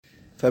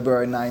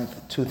February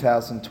 9th,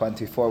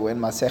 2024. We're in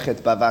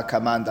Masechet Bava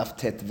Kama, Daf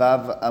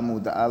Tetvav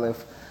Amud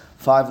Aleph.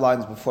 5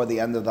 lines before the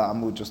end of the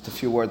Amud, just a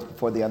few words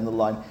before the end of the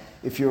line.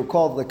 If you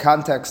recall, the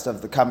context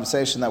of the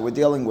conversation that we're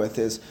dealing with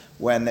is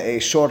when a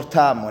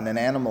shortam, when an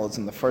animal is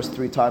in the first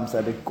 3 times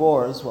that it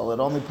gores, well, it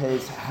only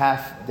pays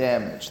half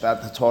damage.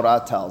 That the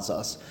Torah tells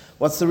us.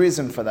 What's the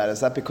reason for that? Is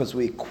that because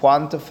we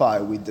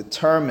quantify, we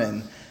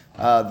determine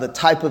the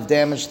type of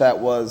damage that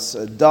was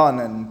done,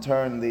 and in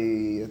turn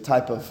the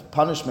type of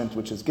punishment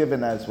which is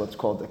given as what's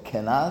called a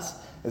kenas?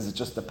 Is it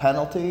just a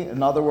penalty?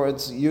 In other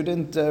words, you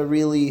didn't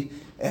really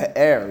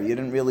err, you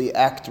didn't really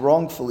act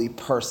wrongfully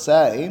per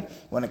se.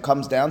 When it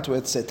comes down to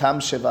it,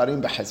 setam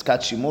shevarim b'cheskat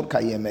shimur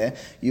kayemeh,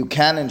 you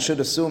can and should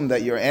assume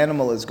that your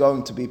animal is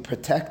going to be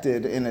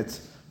protected in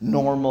its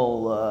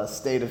normal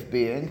state of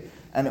being,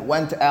 and it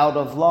went out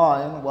of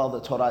line, well,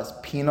 the Torah is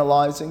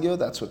penalizing you.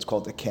 That's what's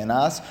called a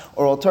kenas.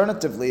 Or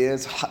alternatively,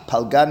 is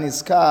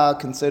palganizka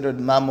considered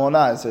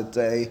mamona? Is it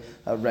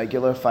a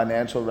regular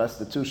financial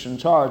restitution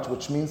charge,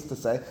 which means to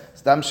say,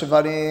 stam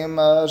shevarim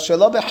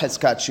shelo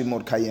b'cheskat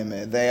shimur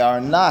kayemeh. They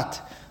are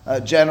not,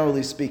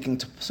 generally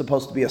speaking,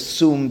 supposed to be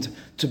assumed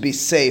to be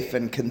safe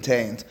and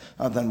contained.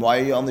 Then why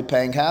are you only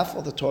paying half?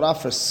 Well, the Torah,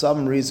 for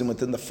some reason,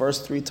 within the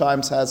first 3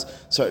 times, has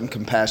certain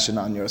compassion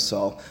on your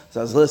soul. It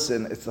says,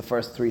 listen, it's the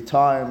first 3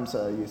 times,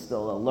 you're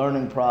still a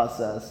learning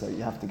process,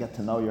 you have to get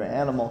to know your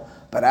animal,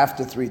 but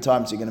after 3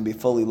 times, you're going to be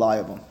fully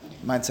liable.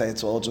 You might say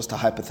it's all just a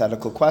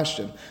hypothetical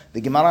question.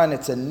 The Gemara in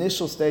its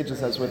initial stages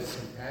says, what's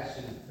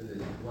compassion for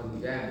the one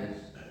who damaged,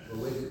 but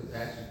where's the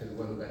compassion for the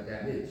one who got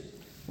damaged?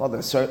 Well,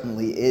 there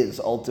certainly is,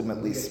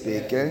 ultimately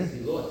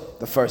speaking,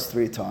 the first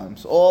 3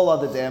 times. All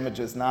other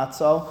damages, not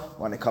so.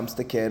 When it comes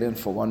to Kedin,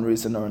 for one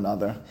reason or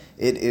another,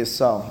 it is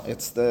so.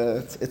 It's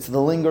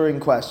the lingering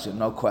question,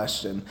 no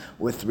question,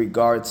 with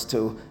regards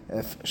to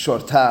if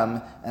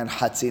shortam and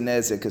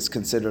hatzinezik is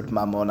considered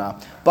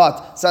mamona.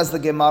 But, says the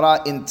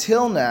Gemara,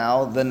 until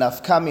now, the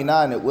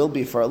nafkamina, and it will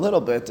be for a little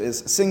bit,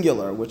 is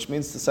singular, which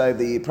means to say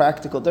the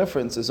practical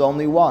difference is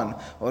only one.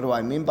 What do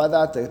I mean by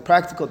that? The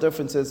practical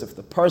difference is if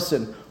the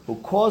person who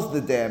caused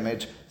the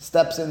damage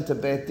steps into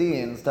Beit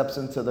Din, steps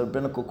into the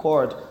rabbinical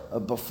court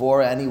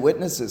before any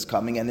witness is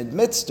coming and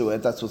admits to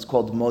it. That's what's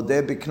called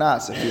modeh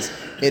biknas. If he's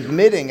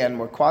admitting and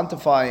we're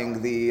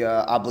quantifying the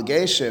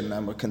obligation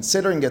and we're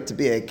considering it to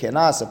be a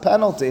kenas, a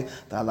penalty,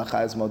 the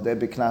halacha is modeh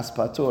biknas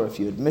patur. If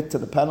you admit to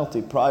the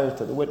penalty prior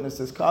to the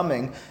witnesses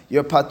coming,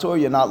 you're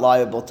patur, you're not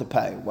liable to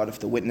pay. What if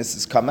the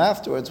witnesses come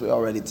afterwards? We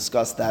already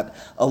discussed that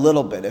a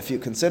little bit. If you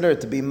consider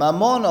it to be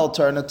mammon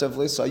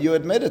alternatively, so you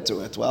admitted to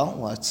it, well,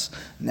 let's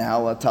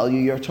now tell you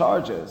your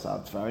charges.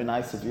 It's very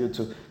nice of you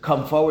to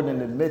come forward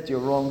and admit your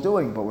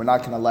wrongdoing, but we're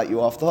not going to let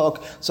you off the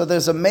hook. So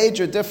there's a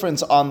major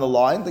difference on the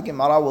line. The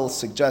Gemara will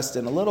suggest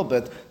in a little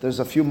bit, there's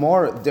a few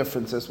more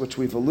differences which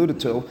we've alluded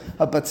to,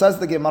 but says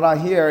the Gemara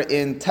here,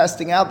 in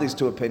testing out these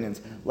 2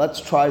 opinions, let's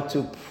try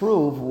to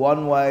prove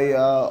one way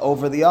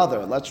over the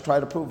other. Let's try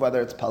to prove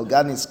whether it's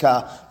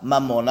palganizka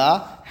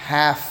mamona,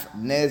 half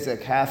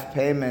nezek, half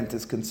payment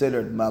is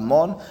considered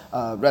mammon,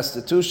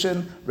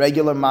 restitution,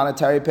 regular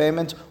monetary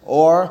payment,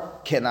 or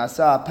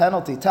kenasa,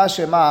 penalty.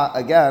 Tashema,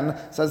 again,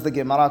 says the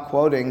Gemara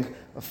quoting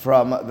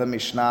from the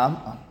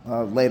Mishnah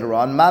later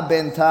on, ma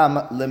ben tam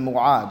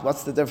lemuad.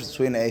 What's the difference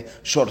between a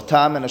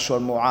shortam and a shor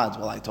muad?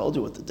 Well, I told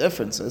you what the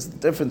difference is. The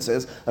difference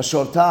is a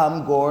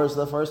shortam gores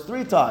the first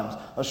 3 times.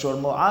 A shor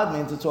muad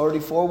means it's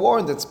already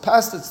forewarned. It's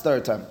past its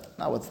 3rd time.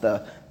 Now, what's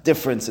the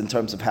difference in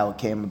terms of how it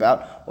came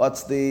about?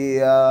 What's the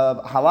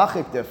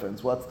halachic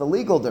difference? What's the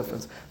legal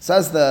difference?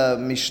 Says the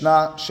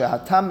Mishnah,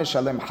 shehatam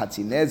mishalem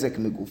hatzi nezek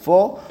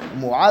migufo,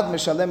 muad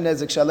mishalem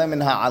nezek shalem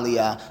in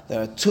ha'aliyah. There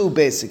are 2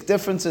 basic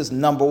differences.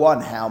 Number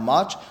 1, how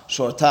much?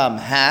 Shortam,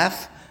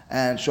 half,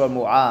 and shor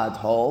muad,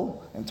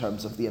 whole, in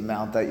terms of the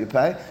amount that you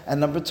pay. And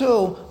number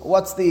 2,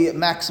 what's the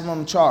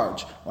maximum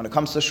charge? When it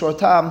comes to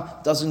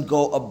shortam, doesn't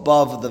go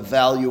above the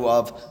value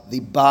of the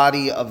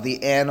body of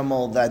the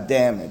animal that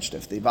damaged.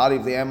 If the body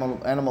of the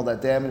animal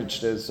that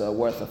damaged is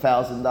worth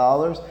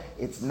 $1,000,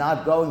 it's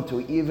not going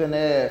to, even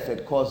if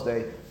it caused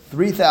a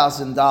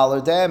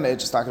 $3,000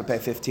 damage, it's not going to pay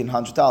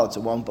 $1,500.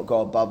 It won't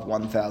go above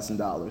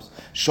 $1,000.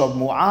 Shor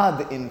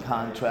muad, in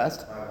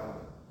contrast,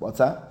 what's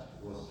that?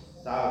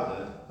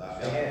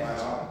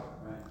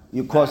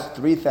 You cost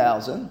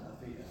 3,000.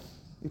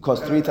 You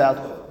cost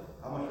 3,000.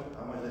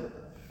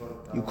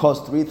 You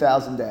cost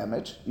 3,000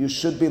 damage. You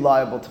should be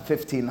liable to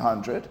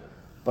 1,500,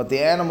 but the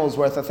animal's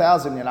worth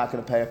 1,000. You're not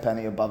going to pay a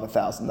penny above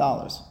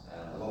 $1,000.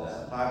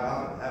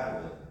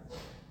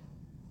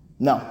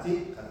 No.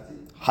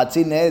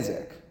 Hatzi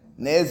nezek.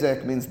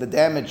 Nezek means the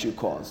damage you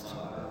caused.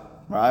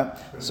 Right?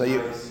 So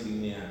you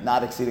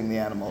not exceeding the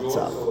animal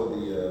itself.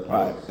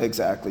 Right,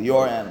 exactly.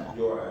 Your animal.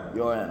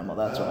 Your animal,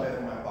 that's right.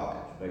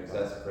 Because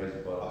that's crazy,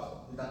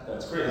 but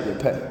that's crazy. You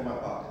pay. In my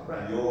pocket.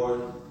 Right.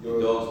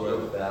 Your dog's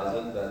worth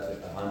 1,000. That's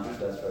 100.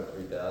 That's worth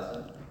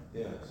 3,000.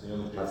 Yeah. So you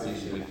only I see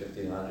should be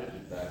 1,500.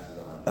 Your tax is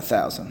 100.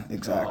 1,000,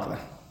 exactly.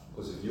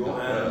 Because if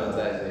your animal,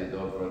 your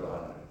dog's worth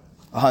 100.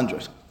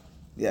 100.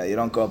 Yeah, you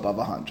don't go above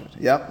 100.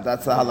 Yep,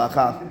 that's the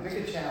halacha. The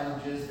bigger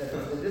challenge is that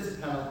if there is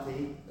a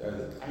penalty,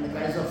 and the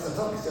guy's off the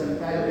hook, so the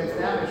guy who gets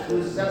damaged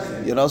loses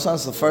everything. You know, son,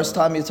 it's the first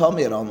time you told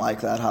me you don't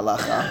like that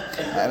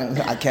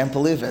halacha. I can't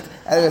believe it.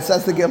 And it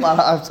says the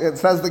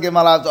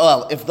Gemara,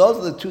 well, if those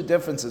are the two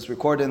differences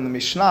recorded in the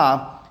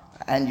Mishnah,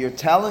 and you're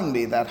telling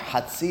me that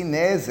hatzi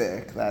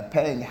nezik, that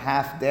paying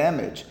half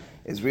damage,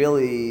 is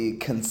really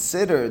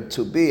considered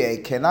to be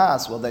a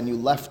kenas, well then you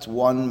left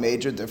one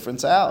major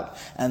difference out.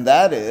 And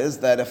that is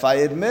that if I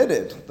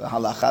admitted, the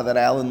halacha that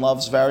Alan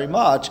loves very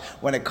much,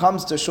 when it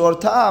comes to shor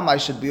tam, I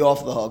should be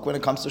off the hook. When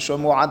it comes to shor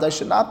mu'ad, I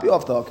should not be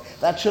off the hook.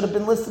 That should have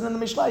been listed in the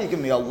Mishnah. You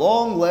give me a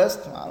long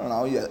list, I don't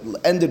know, you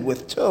ended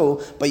with 2,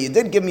 but you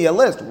did give me a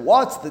list.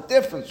 What's the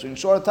difference between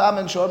shor tam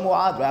and shor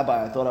mu'ad?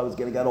 Rabbi, I thought I was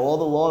going to get all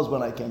the laws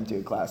when I came to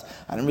your class.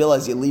 I didn't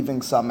realize you're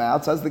leaving some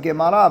out. Says the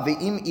Gemara,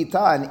 ve'im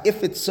ita, and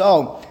if it's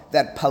so,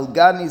 that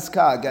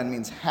palganizka, again,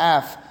 means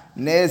half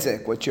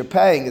nezek, what you're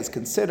paying is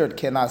considered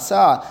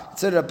kenasa,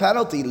 considered a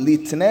penalty.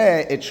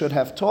 Litne, it should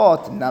have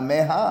taught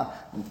nameha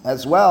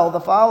as well the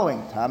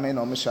following. Tame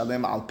no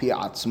mishalem al pi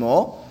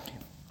atzmo.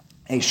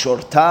 A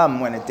shortam,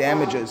 when it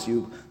damages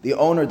you, the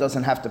owner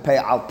doesn't have to pay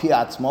al pi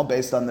atzmo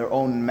based on their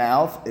own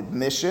mouth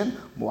admission.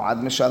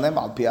 Mu'ad mishalem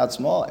al pi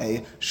atzmo.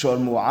 A shor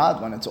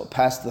mu'ad, when it's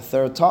past the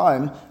 3rd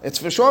time, it's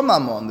for shor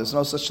mamon. There's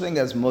no such thing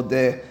as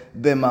modeh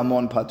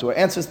b'mamon patur.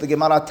 Answers the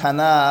Gemara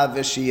tana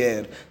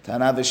v'shier.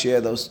 Tana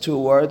v'shier, those 2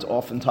 words,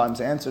 oftentimes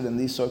answered in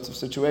these sorts of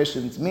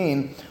situations,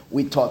 mean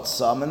we taught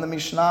some in the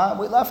Mishnah,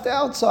 we left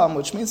out some,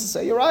 which means to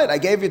say, you're right, I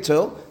gave you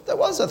 2, there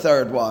was a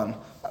 3rd one.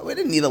 We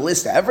didn't need to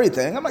list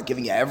everything. I'm not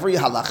giving you every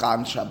halacha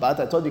on Shabbat.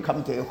 I told you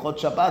coming to Ilchot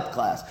Shabbat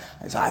class.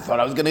 I said, I thought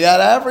I was going to get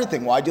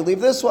everything. Why'd you leave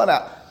this one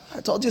out? I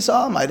told you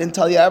some. I didn't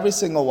tell you every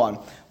single one.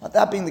 But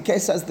that being the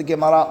case, says the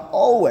Gemara,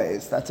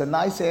 always, that's a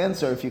nice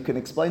answer if you can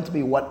explain to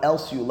me what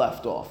else you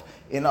left off.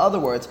 In other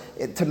words,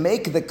 to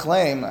make the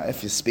claim,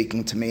 if you're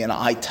speaking to me and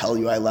I tell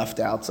you I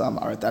left out some,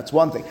 all right, that's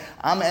one thing.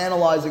 I'm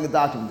analyzing a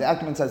document. The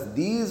document says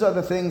these are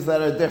the things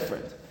that are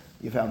different.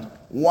 You found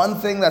one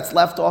thing that's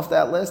left off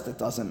that list, it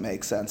doesn't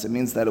make sense. It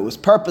means that it was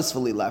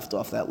purposefully left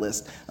off that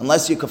list.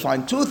 Unless you could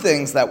find 2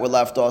 things that were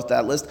left off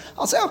that list,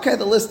 I'll say, okay,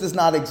 the list is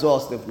not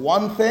exhaustive.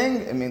 1 thing,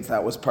 it means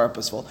that was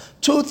purposeful.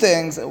 2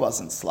 things, it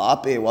wasn't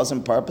sloppy, it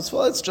wasn't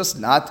purposeful, it's just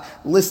not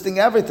listing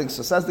everything.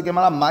 So says the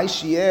Gemara, my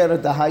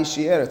shier, the high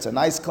shier. It's a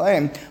nice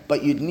claim,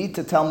 but you'd need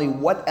to tell me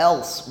what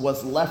else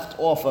was left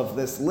off of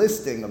this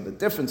listing of the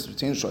difference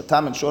between shor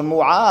tam and shor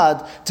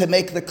mu'ad to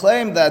make the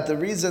claim that the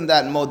reason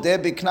that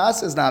modeh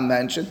b'knas is not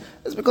mentioned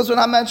is because we're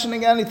not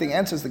mentioning anything.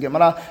 Answers the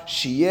Gemara,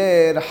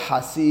 shier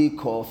hasi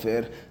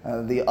kofir.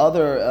 The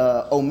other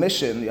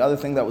omission, the other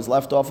thing that was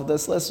left off of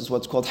this list is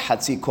what's called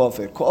hatzi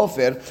kofir.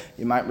 Kofir,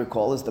 you might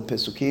recall, is the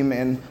pisukim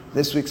in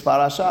this week's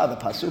parasha.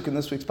 The pasuk in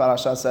this week's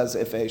parasha says,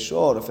 if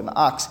an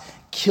ox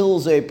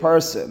kills a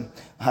person,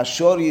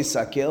 hashor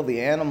yisakil,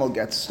 the animal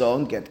gets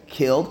stoned, get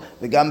killed,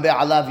 the gambe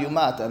alav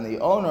yumat, and the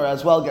owner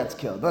as well gets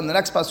killed. Then the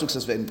next pasuk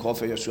says, ve'im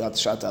kofir yeshuat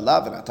shat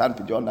alav, v'natan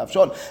pidyon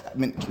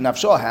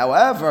nafsho.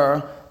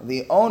 However,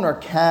 the owner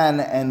can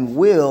and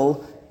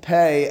will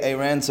pay a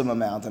ransom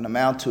amount, an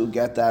amount to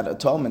get that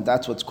atonement.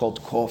 That's what's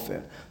called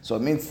kofir. So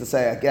it means to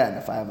say, again,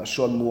 if I have a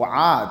shor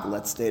mu'ad,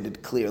 let's state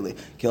it clearly,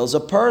 kills a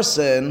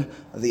person,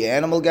 the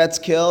animal gets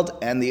killed,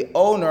 and the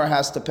owner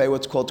has to pay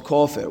what's called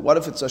kofir. What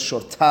if it's a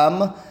shor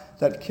tam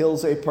that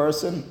kills a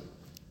person?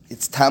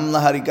 It's tam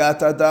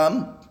laharigat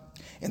adam.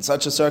 In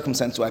such a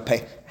circumstance, do I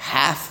pay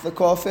half the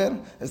kofir?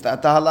 Is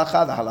that the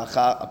halacha? The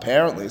halacha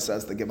apparently,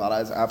 says the Gemara,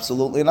 is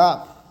absolutely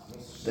not.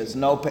 There's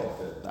no pay.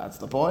 That's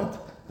the point.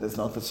 There's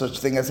no such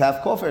thing as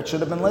half kofir. It should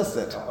have been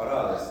listed.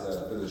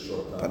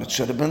 But it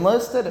should have been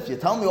listed. If you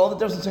tell me all the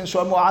difference between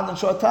shor mu'ad and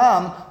shor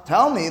tam,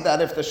 tell me that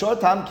if the shor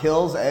tam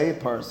kills a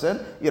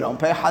person, you don't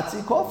pay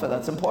hatzi kofir.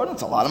 That's important.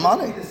 It's a lot of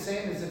money. It should be the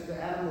same as if the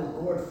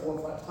animal gored 4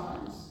 or 5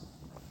 times.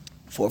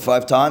 4 or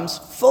 5 times,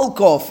 full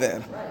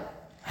kofir. Right.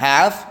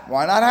 Half,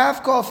 why not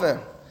half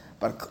kofir?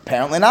 But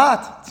apparently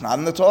not. It's not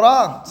in the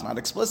Torah. It's not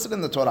explicit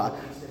in the Torah.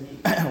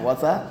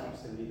 What's that?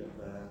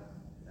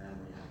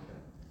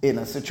 In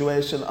a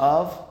situation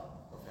of,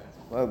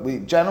 well, we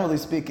generally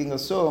speaking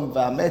assume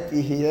v'amet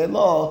yihye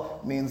lo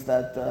means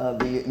that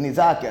the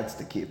nizak gets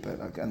to keep it.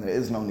 Okay, and there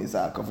is no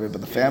nizak over here,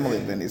 but the family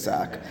of the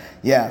nizak.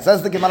 Yeah,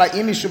 says the Gemara,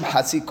 imishum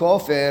hasi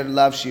kofer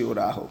lav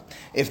shiurahu.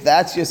 If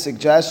that's your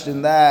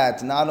suggestion,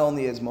 that not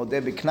only is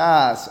modeh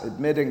b'knas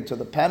admitting to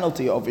the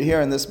penalty over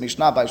here in this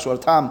Mishnah by shor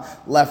tam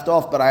left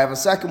off, but I have a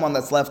second one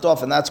that's left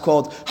off, and that's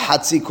called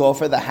hatzi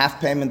kofer, the half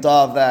payment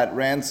of that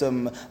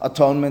ransom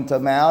atonement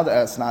amount.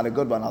 It's not a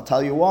good one. I'll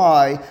tell you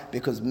why.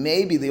 Because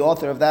maybe the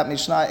author of that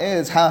Mishnah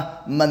is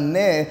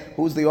ha-maneh.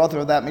 Who's the author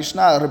of that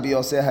Mishnah? Rabbi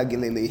Yosef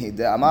HaGilili.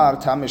 De'amar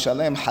tam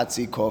mishalem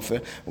hatzi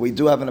kofer. We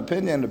do have an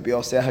opinion, Rabbi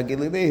Yosef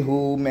HaGilili,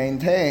 who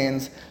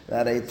maintains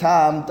that a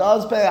tam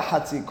does pay a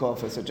hatzi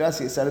kofer. So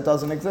Jesse said it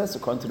doesn't exist.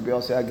 According to Rabbi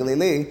Yosef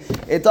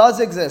HaGilili, it does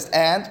exist.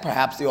 And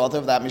perhaps the author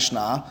of that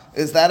Mishnah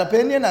is that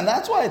opinion, and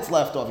that's why it's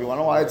left off. You want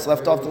to know why it's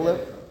left off the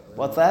list?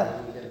 What's that?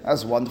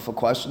 That's a wonderful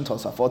question.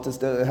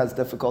 Tosafot has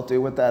difficulty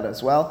with that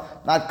as well.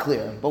 Not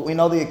clear, but we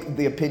know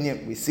the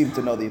opinion. We seem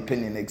to know the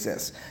opinion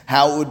exists.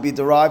 How it would be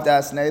derived,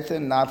 asked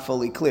Nathan, not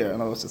fully clear.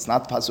 In other words, it's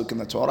not pasuk in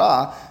the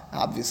Torah.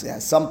 Obviously, it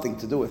has something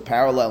to do with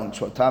parallel and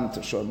shortam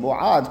to shor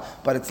mu'ad,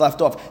 but it's left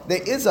off.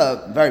 There is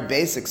a very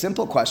basic,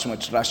 simple question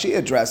which Rashi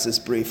addresses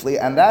briefly,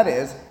 and that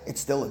is,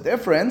 it's still a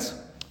difference.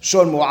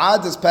 Shor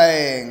Mu'ad is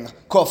paying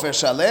kofer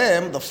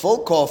shalem, the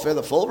full kofer,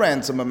 the full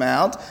ransom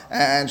amount,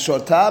 and Shor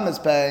Tam is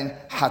paying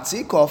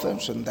hatzi kofer.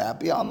 Shouldn't that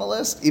be on the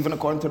list? Even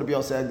according to Rabbi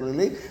Yosef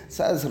Glili,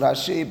 says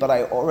Rashi, but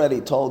I already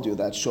told you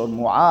that Shor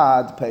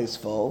Mu'ad pays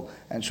full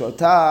and Shor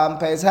Tam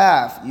pays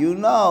half. You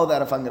know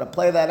that if I'm going to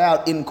play that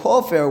out in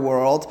kofer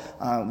world,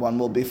 one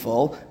will be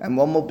full and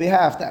one will be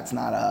half. That's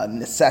not a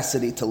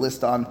necessity to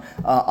list on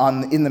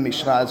in the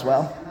Mishnah as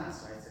well.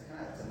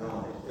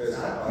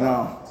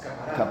 No,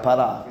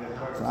 kapara.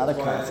 It's not a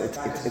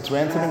curse. It's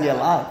ransoming your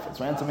life. It's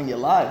ransoming your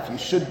life. You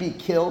should be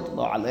killed.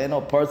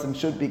 A person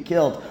should be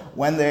killed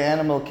when their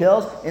animal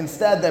kills.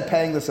 Instead, they're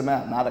paying this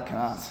amount, not a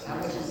curse. How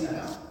much is he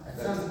now? That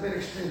sounds a bit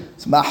extreme.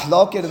 It's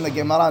mahloket in the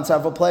Gemara in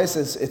several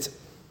places.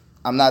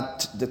 I'm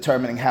not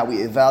determining how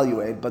we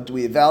evaluate, but do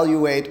we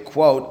evaluate,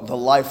 quote, the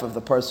life of the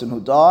person who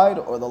died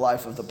or the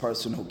life of the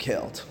person who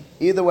killed?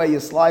 Either way you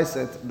slice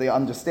it, the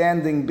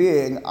understanding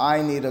being,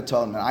 I need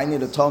atonement. I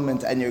need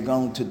atonement, and you're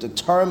going to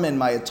determine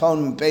my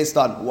atonement based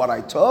on what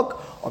I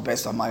took or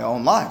based on my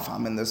own life.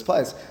 I'm in this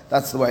place.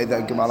 That's the way the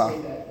Gemara. I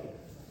say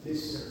that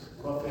this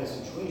welfare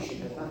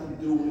situation has nothing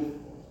to do with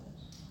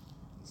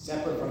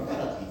separate from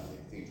penalty.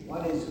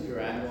 One is your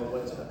animal,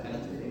 what's a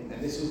penalty,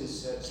 and this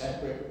is a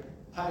separate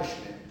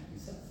punishment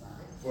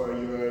for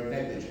your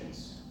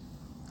negligence.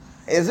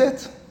 Is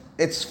it?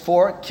 It's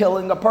for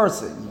killing a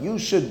person. You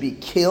should be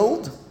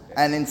killed,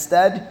 and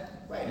instead,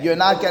 you're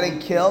not getting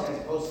killed. As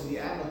opposed to the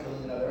animal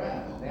killing another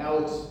animal.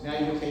 Now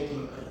you're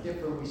taking a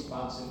different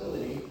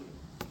responsibility.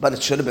 But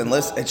it should have been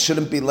listed. It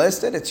shouldn't be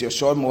listed. It's your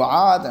shor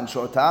mu'ad and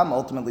shor tam.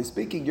 Ultimately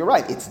speaking, you're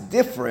right. It's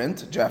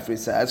different, Jeffrey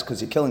says,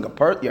 because you're killing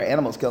your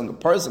animal's killing a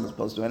person as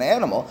opposed to an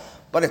animal.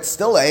 But it's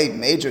still a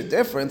major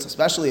difference,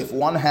 especially if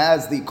one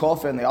has the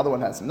kofer and the other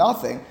one has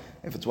nothing.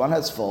 If it's one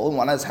has full and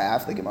one has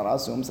half, the Gemara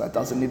assumes that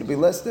doesn't need to be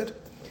listed.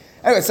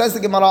 Anyway, it says the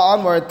Gemara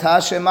onward,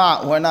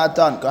 Tashema, we're not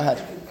done. Go ahead.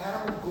 If the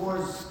animal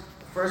gores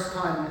the first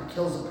time and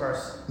kills a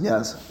person,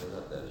 Yes.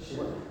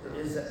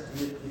 is that,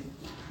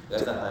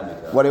 That's not how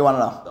you What do you want to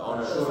know? The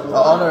owner.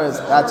 The owner is,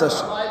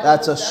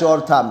 that's a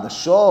shor tam. The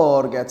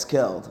shor gets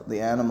killed.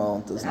 The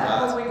animal does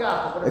animal not. we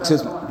got, but what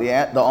Excuse me, about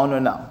the the owner,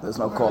 no. There's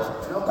no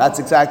kofer. That's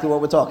exactly what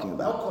we're talking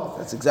about.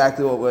 That's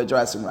exactly what we're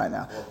addressing right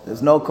now.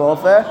 There's no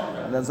kofer,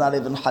 and there's not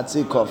even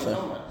hatzi kofer.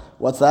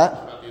 What's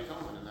that?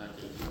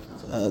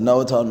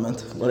 No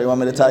atonement. What do you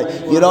want me to tell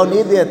you? You don't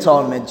need the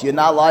atonement. You're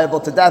not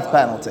liable to death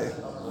penalty.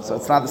 So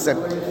it's not the same.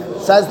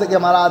 Says the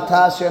Gemara,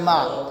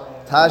 Tashema.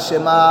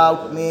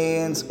 Tashema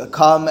means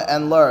come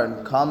and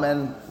learn, come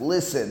and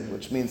listen,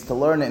 which means to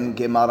learn in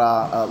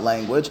Gemara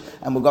language.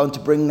 And we're going to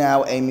bring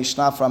now a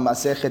Mishnah from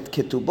Masechet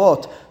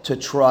Ketubot to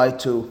try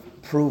to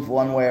prove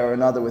one way or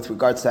another with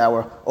regards to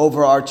our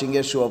overarching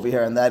issue over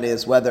here, and that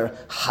is whether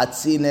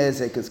Hatzi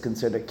Nezek is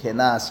considered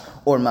Kenas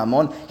or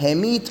Mamon.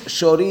 Hemit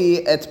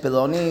Shori et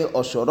Peloni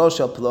or Shoro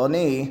shel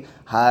Peloni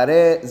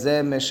Hare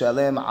ze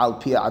meshalem al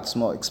pi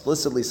atzmo.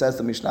 Explicitly says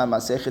the Mishnah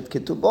Masechet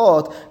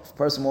Ketubot, if a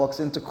person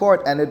walks into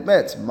court and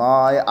admits,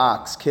 my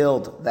ox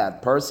killed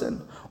that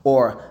person,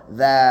 or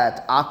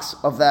that ox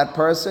of that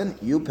person,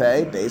 you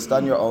pay based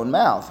on your own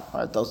mouth.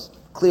 All right, those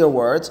clear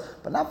words,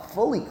 but not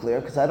fully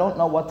clear, because I don't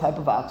know what type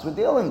of ox we're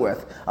dealing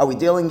with. Are we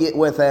dealing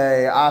with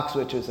a ox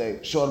which is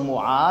a shor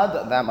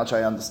mu'ad? That much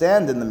I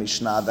understand in the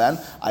Mishnah then.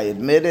 I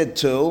admitted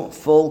to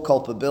full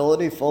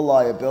culpability, full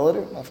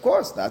liability. Of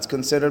course, that's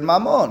considered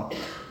mamon.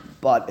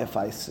 But if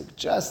I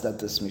suggest that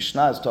this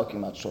Mishnah is talking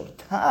about shor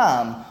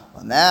tam,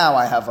 well, now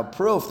I have a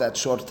proof that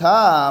shor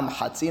tam,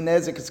 hatzi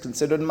nezik, is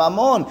considered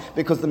mamon,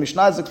 because the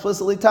Mishnah is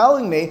explicitly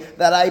telling me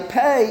that I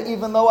pay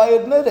even though I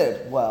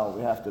admitted. Well,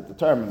 we have to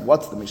determine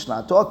what's the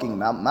Mishnah talking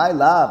about. My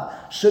love,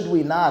 should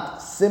we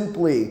not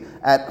simply,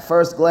 at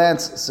first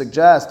glance,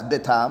 suggest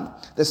bitam?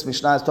 This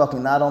Mishnah is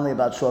talking not only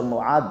about shor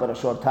mu'ad, but a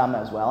shor tam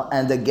as well.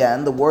 And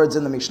again, the words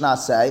in the Mishnah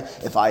say,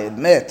 if I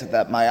admit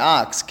that my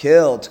ox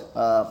killed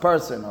a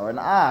person or an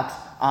ox,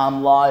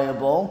 I'm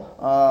liable.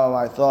 Oh,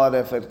 I thought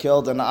if it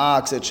killed an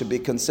ox, it should be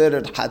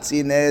considered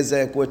hatzi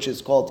nezek, which is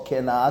called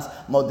kenas,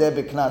 modeh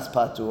b'knas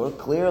patur.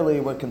 Clearly,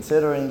 we're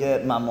considering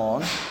it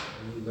mamon.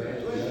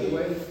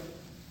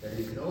 That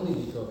you can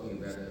only be talking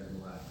about it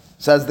muad.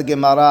 Says the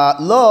Gemara,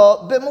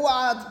 lo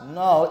b'muad.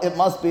 No, it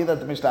must be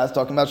that the Mishnah is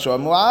talking about shor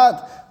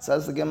muad.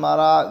 Says the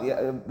Gemara,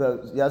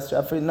 yes,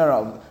 Jeffrey?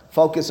 No.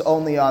 Focus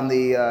only on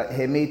the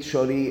hemit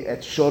shori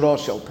et shoro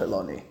shel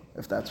peloni,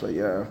 if that's what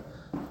you're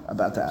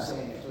about to ask.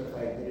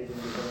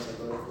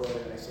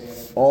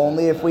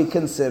 Only if we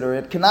consider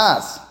it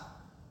knas.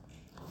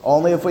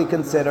 Only if we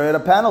consider it a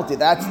penalty.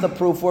 That's the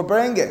proof we're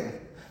bringing.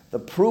 The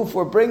proof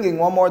we're bringing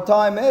one more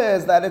time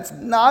is that it's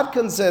not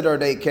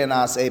considered a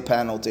kenas, a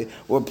penalty.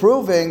 We're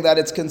proving that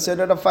it's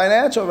considered a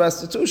financial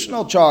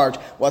restitutional charge.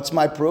 What's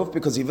my proof?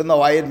 Because even though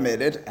I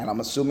admitted, and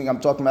I'm assuming I'm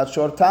talking about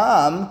short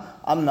time,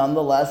 I'm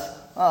nonetheless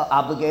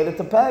obligated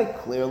to pay.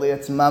 Clearly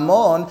it's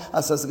mammon.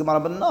 Says the Gemara,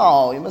 but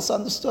no, you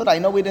misunderstood. I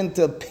know we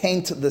didn't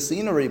paint the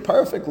scenery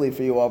perfectly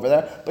for you over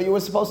there, but you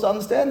were supposed to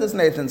understand this,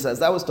 Nathan says.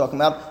 That was talking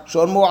about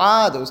shor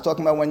mu'ad. It was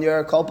talking about when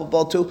you're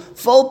culpable to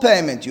full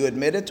payment. You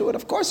admitted to it,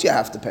 of course you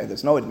have to pay.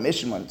 There's no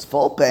admission when it's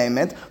full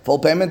payment. Full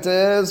payment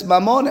is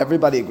mammon.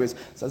 Everybody agrees.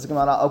 Says the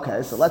Gemara,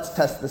 okay, so let's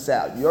test this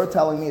out. You're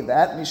telling me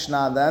that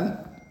Mishnah then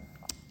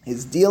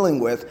is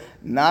dealing with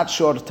not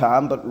shor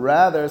tam, but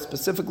rather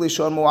specifically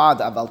shor mu'ad.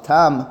 Aval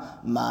tam,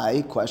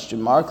 my question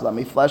mark. Let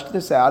me flesh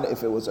this out.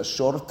 If it was a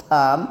shor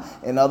tam,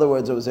 in other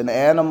words, it was an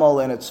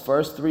animal in its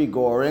first 3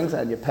 gorings,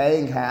 and you're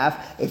paying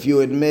half. If you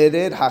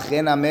admitted,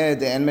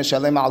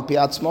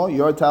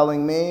 you're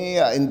telling me,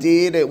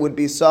 indeed, it would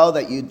be so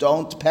that you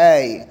don't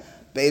pay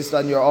based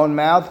on your own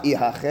mouth.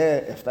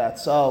 If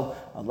that's so,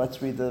 let's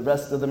read the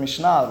rest of the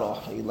Mishnah.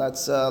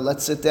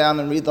 Let's sit down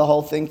and read the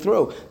whole thing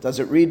through. Does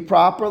it read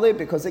properly?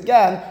 Because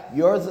again,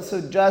 yours is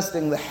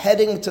suggesting the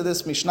heading to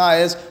this Mishnah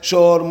is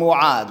shor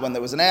mu'ad, when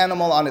there was an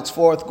animal on its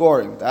 4th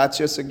goring. That's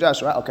your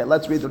suggestion, right? Okay,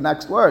 let's read the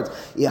next words.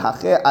 If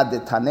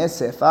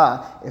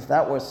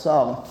that were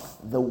so,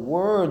 the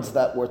words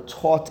that were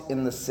taught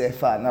in the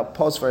Sefa. Now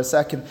pause for a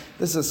second.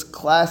 This is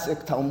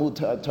classic Talmud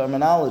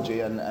terminology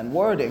and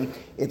wording.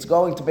 It's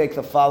going to make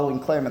the following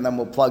claim, and then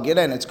we'll plug it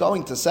in. It's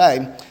going to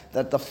say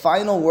that the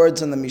final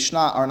words in the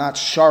Mishnah are not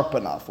sharp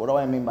enough. What do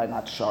I mean by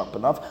not sharp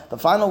enough? The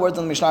final words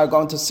in the Mishnah are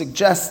going to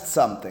suggest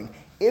something.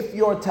 If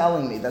you're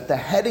telling me that the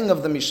heading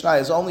of the Mishnah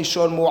is only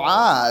shor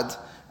mu'ad,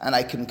 and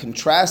I can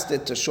contrast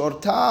it to shor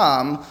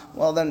tam,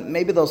 well then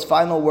maybe those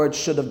final words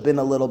should have been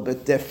a little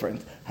bit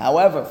different.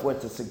 However, if we're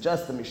to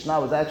suggest the Mishnah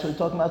was actually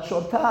talking about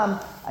shor tam,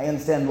 I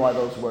understand why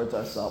those words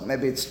are so.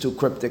 Maybe it's too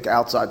cryptic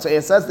outside. So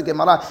it says the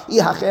Gemara,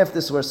 if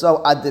this were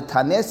so,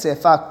 adetane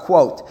sefa,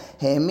 quote,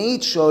 Hemit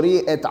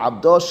shori et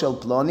abdo shel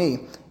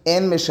ploni,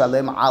 en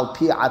mishalem al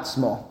pi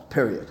atzmo,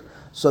 period.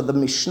 So the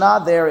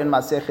Mishnah there in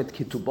Masechet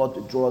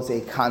Ketubot draws a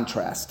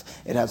contrast.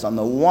 It has on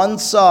the one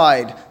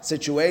side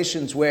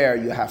situations where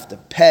you have to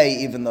pay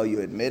even though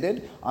you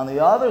admitted. On the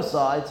other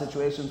side,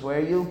 situations where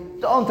you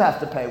don't have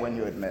to pay when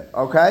you admit.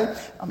 Okay?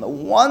 On the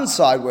one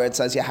side where it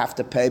says you have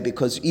to pay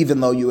because even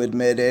though you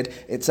admitted,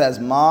 it says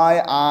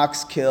my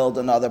ox killed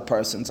another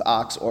person's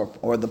ox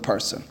or the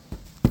person.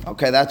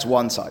 Okay, that's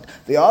one side.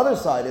 The other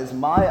side is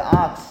my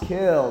ox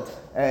killed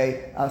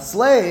a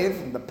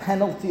slave. The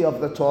penalty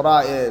of the Torah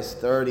is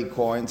 30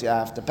 coins you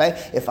have to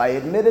pay. If I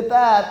admitted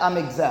that, I'm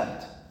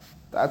exempt.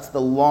 That's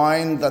the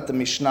line that the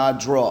Mishnah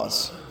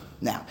draws.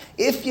 Now,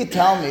 if you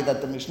tell me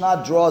that the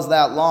Mishnah draws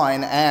that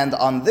line, and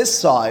on this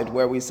side,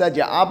 where we said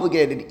you're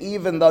obligated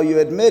even though you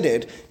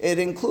admitted, it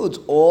includes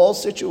all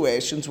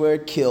situations where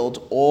it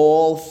killed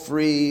all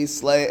free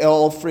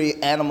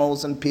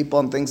animals and people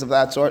and things of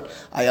that sort,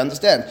 I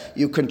understand.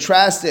 You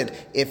contrasted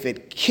if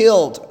it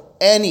killed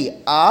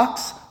any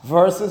ox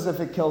versus if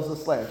it kills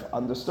a slave.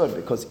 Understood,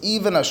 because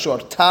even a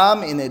short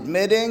tam in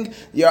admitting,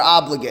 you're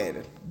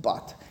obligated.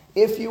 But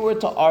if you were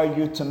to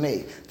argue to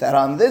me that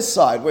on this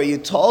side, where you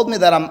told me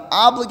that I'm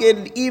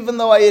obligated even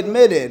though I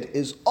admitted,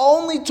 is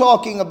only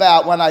talking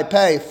about when I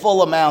pay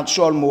full amount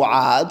shor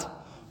mu'ad,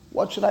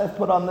 what should I have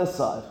put on this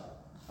side?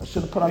 I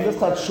should have put on this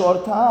side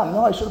shor tam.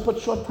 No, I should have put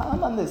shor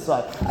tam on this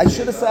side. I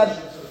should have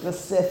said, the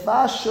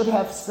Sefa should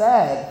have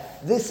said,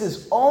 this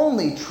is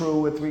only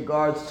true with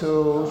regards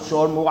to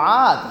shor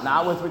mu'ad,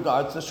 not with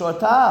regards to shor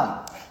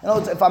tam. In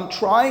other words, if I'm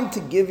trying to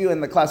give you in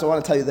the class, I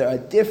want to tell you there are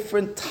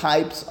different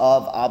types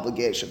of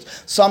obligations.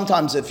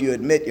 Sometimes if you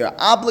admit you're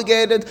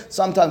obligated,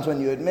 sometimes when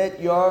you admit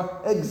you're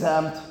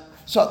exempt.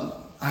 So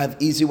I have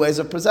easy ways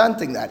of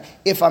presenting that.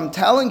 If I'm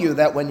telling you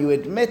that when you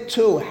admit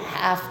to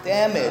half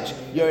damage,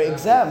 you're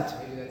exempt,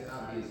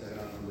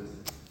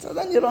 so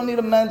then you don't need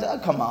a mentor.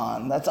 Come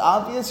on, that's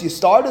obvious. You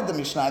started the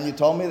Mishnah and you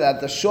told me that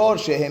the shor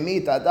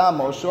shehemit adam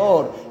or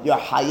shor, you're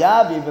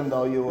hayab even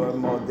though you were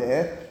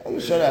modeh. Are you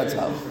sure that's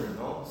how?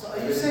 So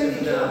are you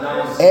saying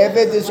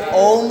Eved is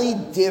only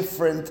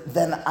different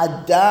than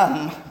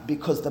Adam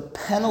because the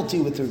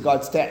penalty with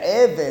regards to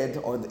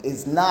Eved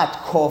is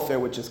not kofir,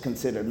 which is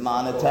considered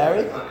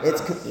monetary.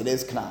 It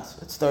is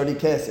knas. It's 30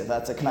 kesef.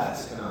 That's a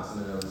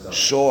knas.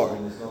 Sure.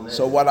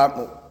 So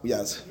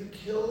yes. you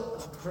kill a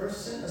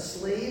person, a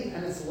slave,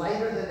 and it's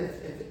lighter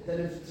than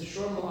if it's a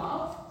shor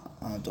mu'ad?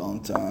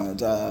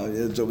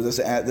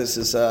 This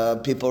is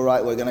people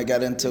right. We're going to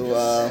get into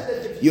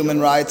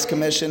Human Rights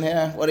Commission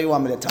here. What do you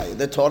want me to tell you?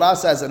 The Torah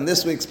says in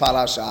this week's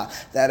parasha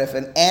that if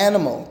an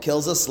animal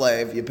kills a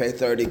slave, you pay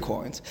 30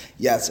 coins.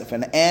 Yes, if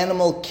an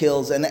animal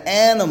kills an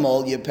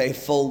animal, you pay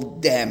full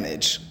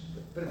damage.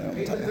 But if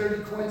you pay the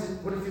 30 coins,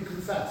 what if you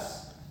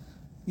confess?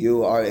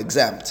 You are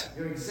exempt.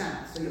 You're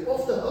exempt. So you're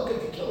off the hook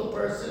if you kill a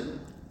person.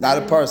 Not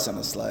a person,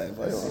 a slave.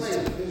 A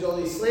slave. There's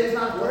only slaves,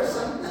 not a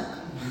person.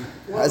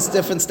 Has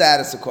different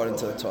status according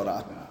to the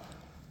Torah.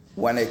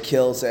 When it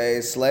kills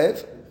a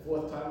slave,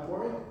 Fourth time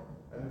for it?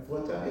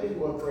 Fourth time hitting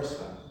or first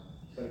time?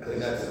 I think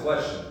that's the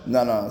question.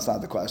 No, it's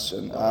not the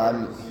question. You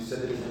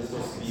said that it's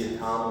supposed to be a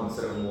tam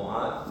instead of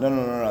mu'ad.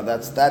 No.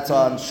 That's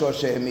on shor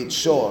shehemit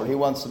shor. He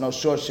wants to know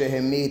shor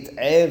shehemit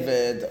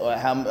eved, or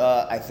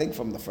how? I think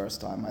from the first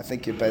time. I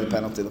think you pay the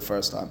penalty the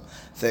first time.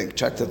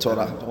 Check the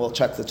Torah. We'll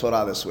check the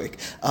Torah this week.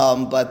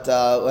 But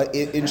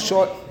in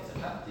short. It's a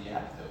penalty, you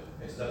have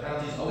to. The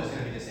penalty is always going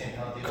to be the same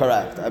penalty.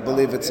 Correct. I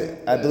believe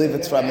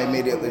it's from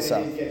immediately so.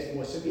 It gets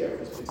more severe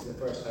because it's the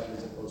first time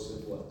as opposed to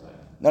the fourth time.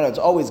 No, it's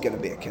always going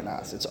to be a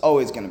kinas. It's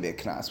always going to be a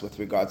kinas with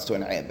regards to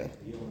an ebed.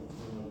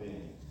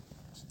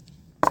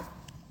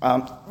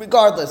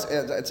 Regardless,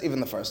 it's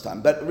even the first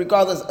time. But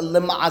regardless,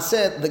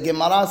 the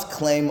Gemara's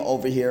claim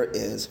over here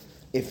is,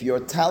 if you're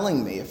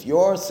telling me, if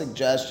your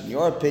suggestion,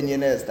 your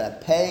opinion is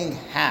that paying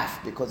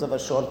half because of a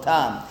short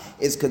time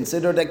is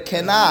considered a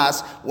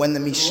kenas, when the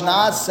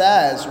Mishnah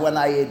says, when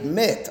I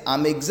admit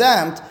I'm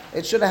exempt,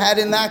 it should have had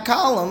in that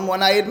column,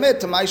 when I admit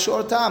to my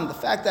short time. The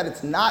fact that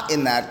it's not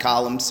in that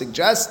column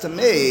suggests to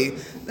me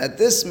that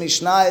this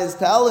Mishnah is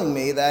telling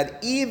me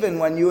that even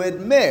when you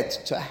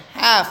admit to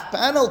half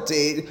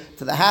penalty,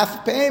 to the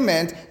half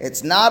payment,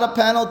 it's not a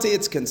penalty,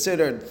 it's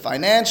considered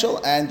financial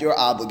and you're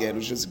obligated,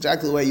 which is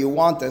exactly the way you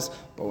want this,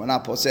 but we're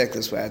not posek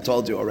this way, I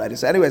told you already.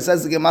 So anyway, it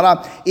says the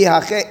Gemara,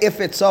 if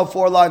it's so,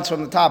 4 lines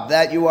from the top,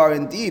 that you are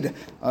indeed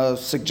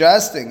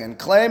suggesting and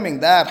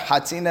claiming that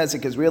Hatzin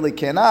Nezik is really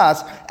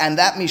kenas, and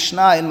that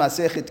Mishnah in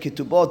Masechet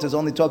Ketubot is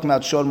only talking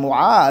about Shor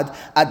Mu'ad,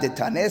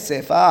 Adetane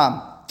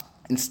Sefa.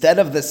 Instead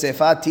of the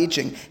Sefa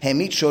teaching,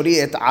 Hemit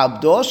Shori et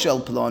Abdo Shel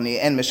Ploni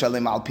en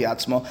Meshalem al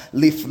Piatzmo,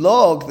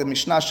 Liflog, the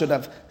Mishnah should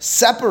have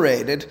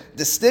separated,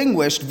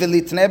 distinguished,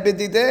 Vilitne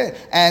Bedideh,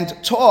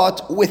 and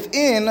taught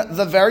within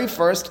the very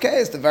first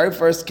case. The very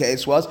first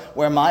case was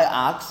where my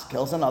ox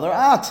kills another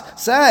ox.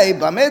 Say,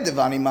 Bameh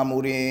Devani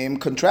Mamurim,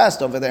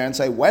 contrast over there and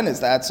say, when is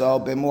that so?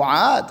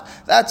 B'mu'ad.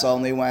 That's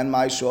only when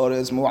my shor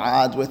is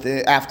mu'ad with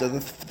it after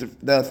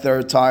the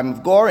third time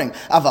of goring.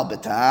 Aval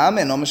Betam,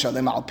 eno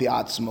Meshalem al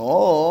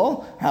Piatzmo.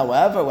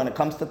 However, when it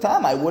comes to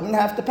time, I wouldn't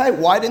have to pay.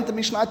 Why didn't the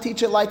Mishnah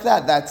teach it like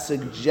that? That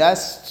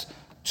suggests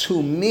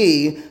to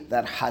me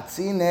that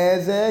Hatzin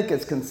Nezek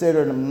is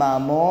considered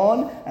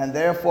Mammon, and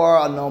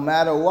therefore, no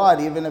matter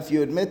what, even if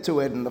you admit to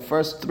it in the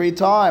first 3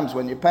 times,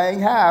 when you're paying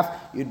half,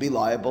 you'd be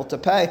liable to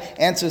pay.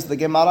 Answers the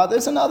Gemara,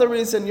 there's another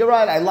reason. You're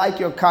right, I like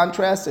your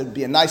contrast. It would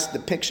be a nice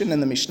depiction in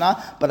the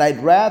Mishnah, but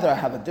I'd rather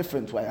have a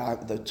different way.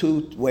 There are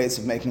 2 ways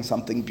of making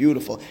something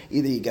beautiful.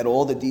 Either you get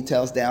all the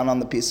details down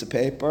on the piece of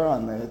paper,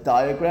 on the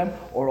diagram,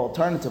 or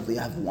alternatively, you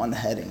have one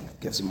heading.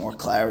 It gives you more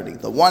clarity.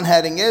 The one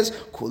heading is,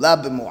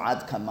 Kula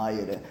b'mu'ad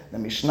kamayire. The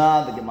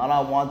Mishnah, the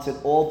Gemara wants it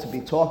all to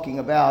be talking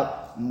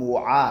about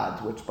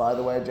mu'ad, which, by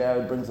the way,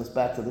 Jared, brings us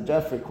back to the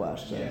Jeffrey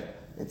question. Yeah.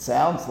 It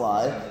sounds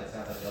like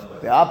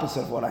the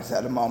opposite of what I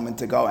said a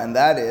moment ago, and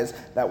that is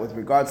that with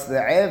regards to the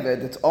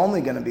Eved, it's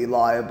only going to be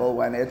liable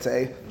when it's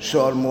a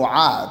shor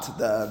mu'ad,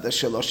 the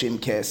shiloshim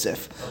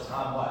kesef. So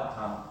Tom what?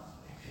 Tom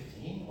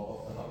 15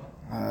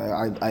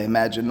 or I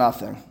imagine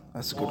nothing.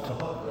 That's a good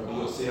question. Rabbi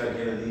Yosef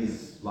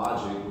Giladi's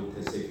logic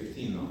would say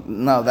 15 though.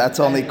 No, that's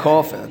only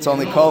kofet. It's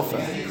only kofet.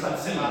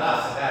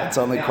 It's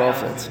only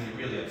kofet.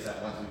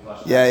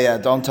 Yeah.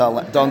 Don't tell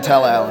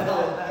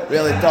Alan.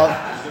 Really,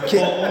 don't.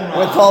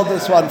 Withhold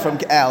this one from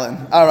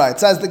Alan. All right.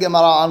 Says the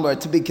Gemara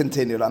onward, to be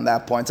continued on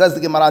that point. Says the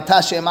Gemara,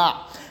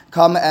 Tashema.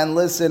 Come and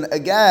listen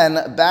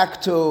again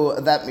back to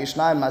that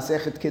Mishnah in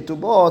Masechet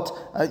Ketubot,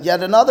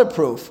 yet another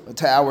proof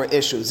to our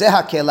issue.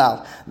 Zeha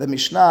Kelal. The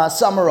Mishnah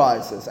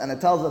summarizes and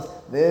it tells us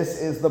this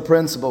is the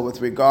principle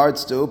with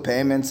regards to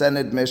payments and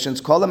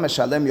admissions. Kol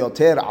meshalem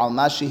yoter al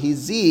ma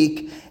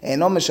shehizik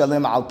eno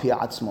meshalem al pi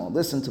atzmo.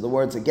 Listen to the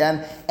words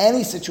again.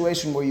 Any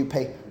situation where you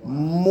pay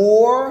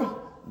more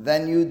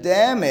than you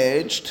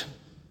damaged,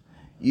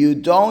 you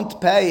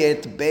don't pay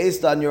it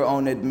based on your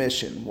own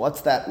admission. What's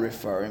that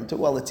referring to?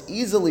 Well, it's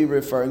easily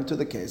referring to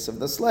the case of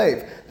the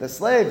slave. The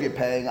slave, you're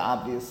paying,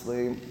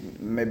 obviously,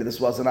 maybe this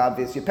wasn't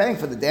obvious, you're paying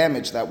for the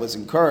damage that was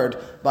incurred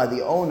by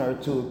the owner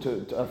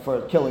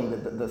for killing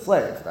the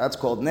slave. That's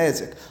called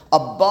nezik.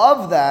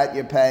 Above that,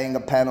 you're paying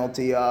a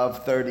penalty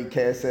of 30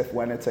 kesef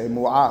when it's a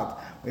mu'ad,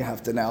 we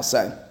have to now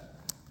say.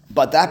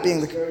 But that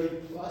being the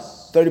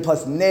 30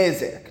 plus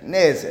nezik.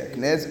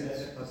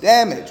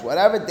 Damage,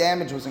 whatever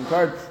damage was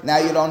incurred, now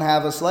you don't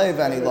have a slave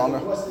any longer.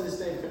 The cost of this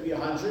thing could be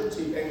 100, so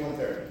you're paying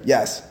 130.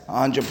 Yes,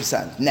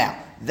 100%.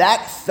 Now,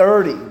 that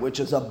 30, which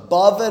is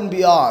above and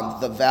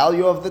beyond the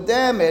value of the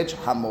damage,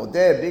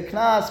 hamodeh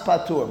biknas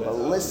patur. But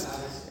listen,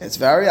 it's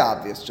very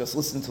obvious. Just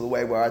listen to the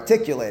way we're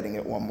articulating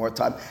it one more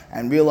time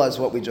and realize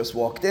what we just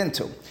walked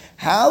into.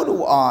 How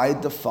do I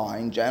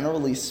define,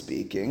 generally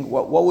speaking,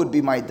 what would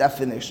be my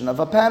definition of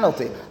a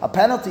penalty? A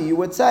penalty, you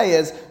would say,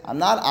 is I'm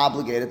not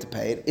obligated to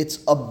pay it. It's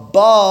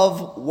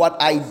above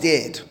what I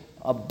did,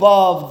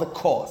 above the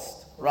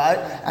cost, right?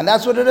 And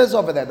that's what it is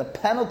over there. The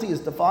penalty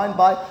is defined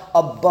by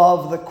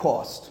above the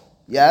cost.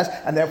 Yes?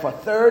 And therefore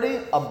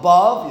 30,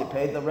 above, you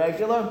paid the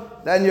regular,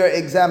 then you're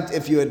exempt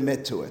if you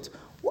admit to it.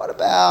 What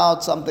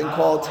about something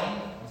called...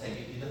 I'm saying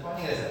you're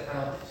defining it as a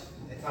penalty.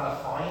 It's not a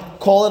fine.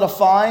 call it a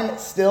fine.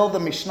 Still, the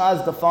Mishnah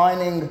is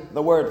defining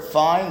the word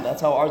fine.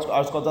 That's how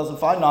our school doesn't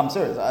fine. No, I'm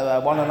serious. I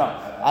want to know.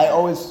 I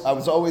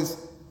was always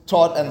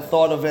taught and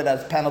thought of it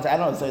as penalty. I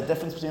don't know. Is there a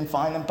difference between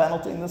fine and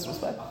penalty in this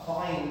respect? A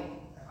fine,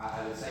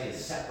 I would say,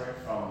 is separate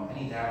from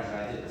any damage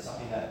that I did. It's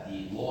something that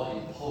the law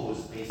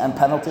imposed based And on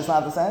penalty is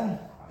not the same?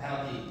 a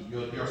penalty,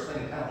 you're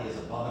explaining penalty is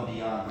above and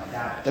beyond my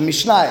damage. The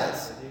Mishnah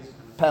is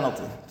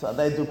penalty. So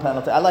they do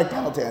penalty. I like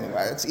penalty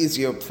anyway. It's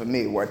easier for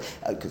me, word,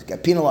 because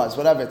get penalized,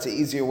 whatever. It's an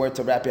easier word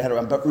to wrap your head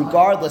around. But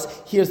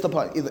regardless, here's the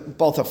point.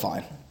 Both are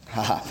fine.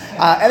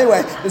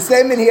 Anyway, the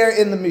statement here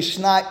in the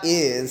Mishnah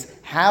is,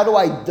 how do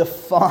I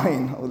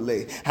define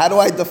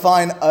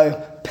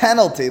a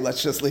penalty?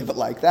 Let's just leave it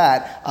like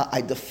that.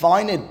 I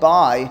define it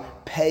by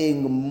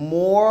paying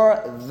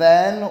more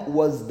than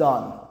was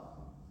done.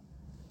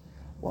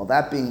 Well,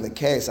 that being the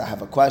case, I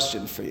have a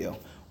question for you.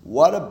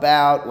 What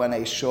about when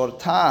a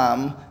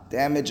shortam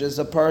damages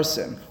a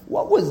person?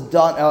 What was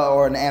done,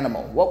 or an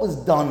animal? What was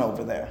done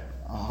over there?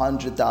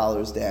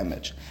 $100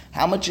 damage.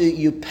 How much are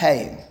you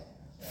paying?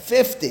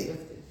 50.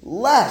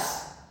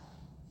 Less.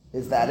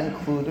 Is that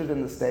included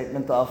in the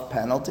statement of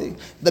penalty?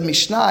 The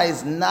Mishnah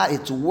is not,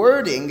 its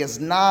wording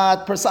is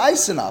not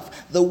precise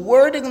enough. The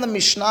wording in the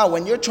Mishnah,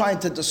 when you're trying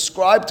to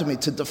describe to me,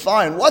 to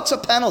define what's a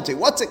penalty,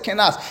 what's a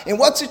kenas, in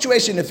what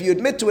situation, if you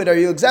admit to it or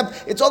you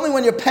exempt, it's only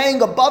when you're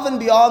paying above and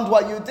beyond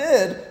what you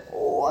did.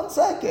 Oh, 1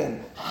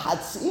 second.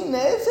 Hatzi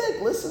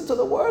nezek, listen to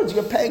the words.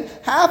 You're paying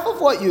half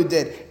of what you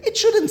did. It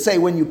shouldn't say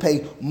when you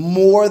pay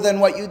more than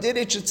what you did.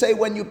 It should say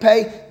when you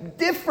pay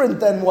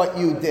different than what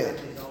you did.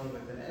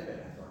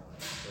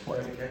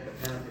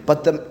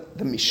 But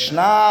the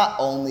Mishnah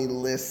only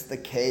lists the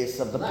case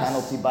of the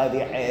penalty by the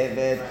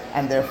Eved,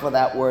 and therefore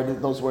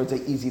those words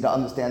are easy to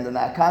understand in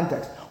that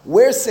context.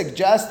 We're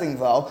suggesting,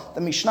 though,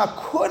 the Mishnah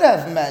could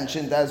have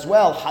mentioned as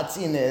well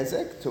Hatzi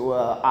Nezek to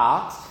an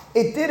ox.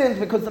 It didn't,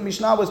 because the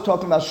Mishnah was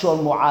talking about Shor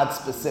Mu'ad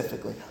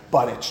specifically.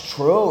 But it's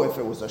true, if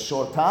it was a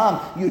short time,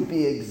 you'd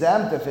be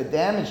exempt if it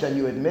damaged and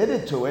you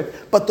admitted to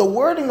it. But the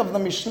wording of the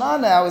Mishnah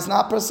now is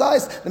not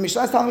precise. The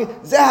Mishnah is telling me,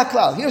 Zeh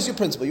HaKlal, here's your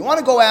principle. You want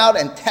to go out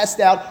and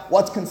test out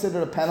what's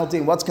considered a penalty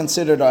and what's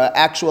considered an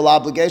actual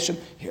obligation?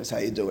 Here's how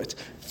you do it.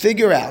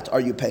 Figure out,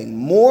 are you paying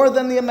more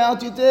than the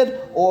amount you did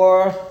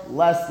or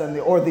less than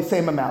or the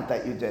same amount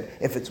that you did?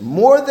 If it's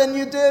more than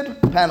you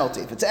did,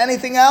 penalty. If it's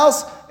anything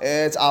else,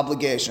 it's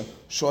obligation.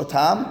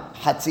 Shortam,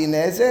 Hatzi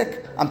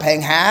Nezek, I'm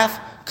paying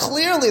half.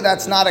 Clearly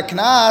that's not a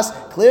knas.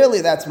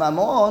 Clearly that's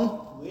mamon.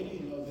 Where do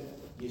you know that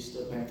you're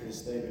still paying for the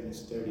statement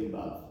it's 30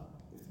 above?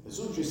 The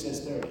sutra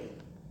says 30.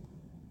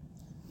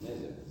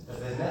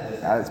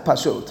 It's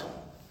pashut.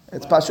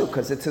 It's pashut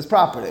because it's his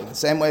property. The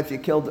same way if you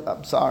killed.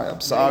 I'm sorry.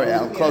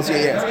 I'll close your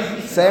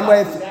ears. Same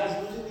way. The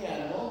guy's losing the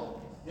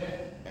animal.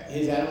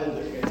 His animal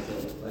gets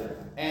killed,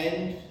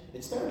 and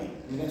it's 30. I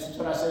mean, that's what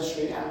Torah says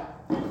straight out.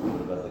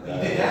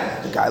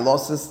 The guy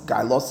lost his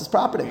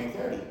property. Paying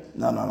 30.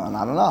 No,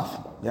 not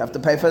enough. You have to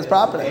pay for his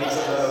property.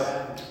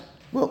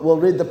 We'll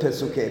read the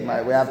Pesukim,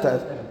 right? We have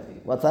to.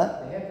 What's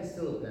that? They have to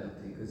still a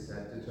penalty because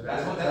the Torah.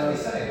 That's what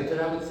he's saying. The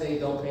Torah would say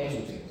don't pay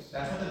anything.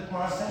 That's what the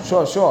Gemara is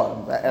saying. Sure.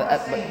 The Gemara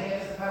is saying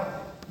here's the penalty.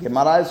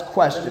 Gemara is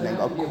questioning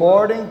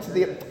according to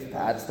the.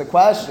 That's the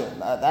question.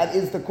 That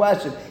is the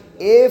question.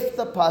 If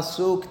the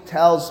pasuk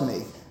tells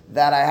me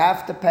that I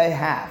have to pay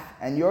half,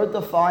 and you're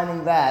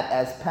defining that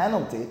as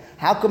penalty,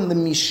 how come the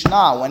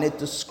Mishnah, when it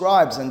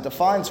describes and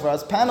defines for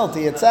us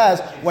penalty, it says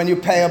when you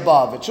pay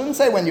above? It shouldn't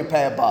say when you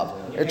pay above.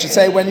 It should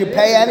say when you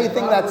pay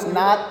anything that's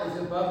not. Is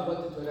above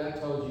what the Torah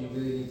told you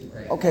really need to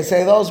pay. Okay,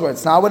 say those words.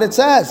 It's not what it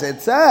says.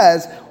 It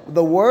says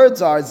the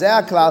words are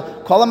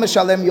Ze'aklal Kol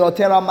HaMeshalem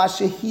Yoter Al Ma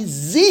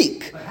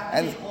Shehizik. But how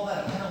do you call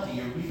that a penalty?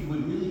 You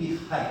would really be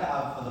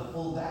chayav for the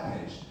full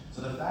damage.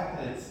 So the fact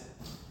that it's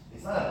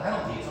not a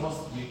penalty, it's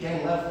almost you're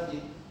getting left.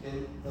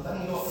 They're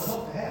letting you off the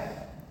hook for half.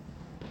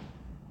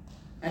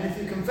 And if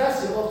you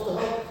confess, you're off the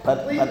hook But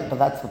completely.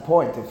 that's the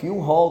point. If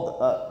you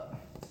hold.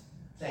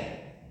 Saying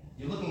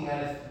you're looking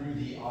at it through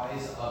the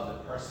eyes of the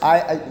person.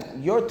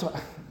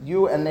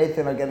 You and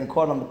Nathan are getting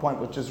caught on the point,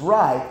 which is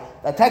right,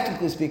 that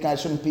technically speaking, I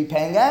shouldn't be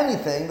paying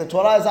anything. The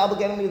Torah is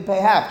obligating me to pay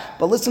half.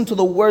 But listen to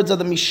the words of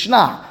the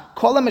Mishnah.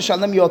 Kol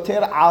HaMeshalem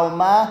Yoter Al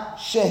Ma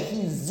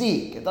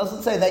Shehizik. It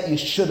doesn't say that you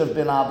should have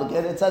been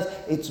obligated. It says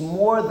it's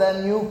more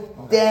than you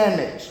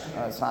damaged.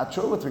 It's not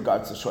true with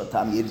regards to short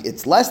time.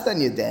 It's less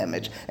than you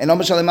damaged.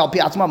 Doesn't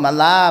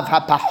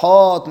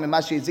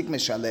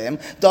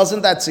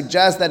that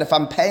suggest that if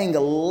I'm paying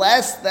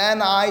less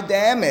than I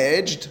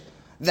damaged,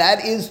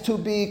 that is to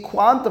be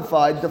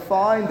quantified,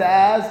 defined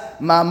as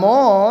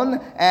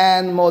mamon,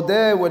 and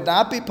modeh would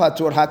not be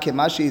patur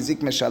hakemashi izik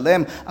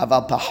meshalem,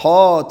 aval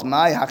pachot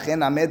mai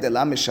hachen amed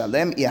ela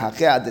meshalem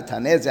ihache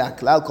adetane ze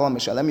haklal kol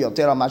meshalem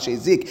yoter al mashi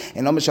izik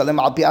eno meshalem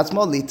al pi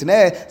atzmo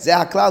litne ze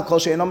haklal kol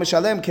she'eno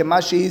meshalem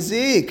kemashi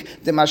izik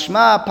de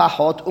mashma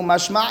pachot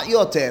umashma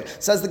yoter.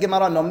 Says the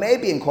Gemara, no, may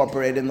be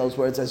incorporated in those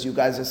words as you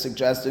guys are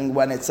suggesting.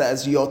 When it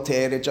says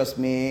yoter, it just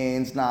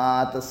means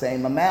not the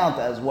same amount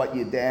as what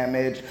you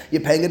damaged. You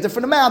pay paying a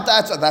different amount,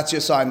 that's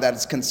your sign that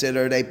it's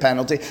considered a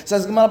penalty.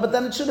 Says Gemara, but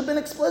then it should have been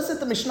explicit.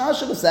 The Mishnah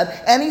should have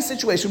said any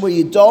situation where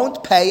you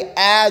don't pay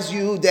as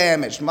you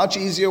damaged. Much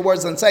easier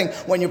words than saying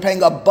when you're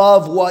paying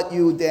above what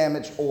you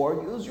damaged.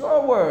 Or use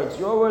your words.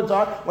 Your words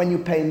are when you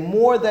pay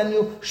more than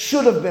you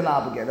should have been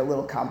obligated. A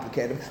little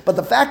complicated. But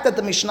the fact that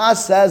the Mishnah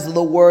says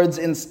the words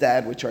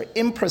instead, which are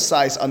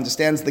imprecise,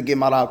 understands the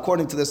Gemara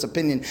according to this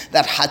opinion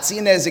that Hatzi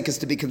Nezik is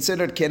to be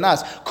considered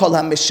kenas. Kol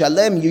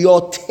ha-mishalem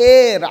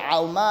yoter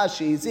al ma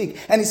shehizik.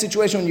 Any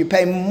situation when you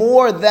pay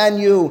more than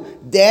you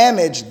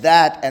damage,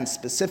 that, and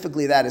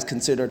specifically that, is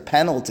considered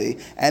penalty.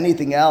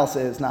 Anything else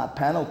is not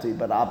penalty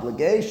but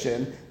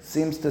obligation.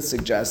 Seems to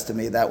suggest to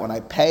me that when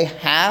I pay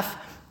half,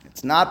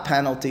 it's not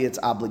penalty, it's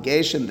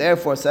obligation.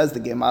 Therefore, says the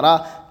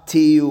Gemara,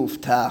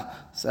 tiyufta.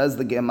 Says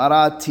the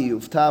Gemara,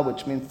 tiyufta,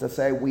 which means to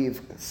say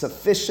we've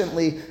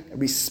sufficiently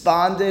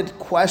responded,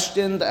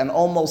 questioned, and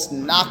almost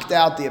knocked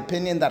out the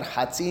opinion that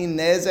Hatzin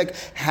Nezek,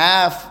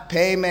 half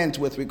payment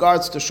with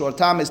regards to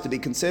shortam, is to be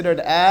considered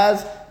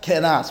as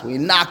kenas. We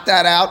knocked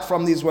that out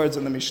from these words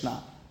in the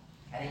Mishnah.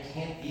 And it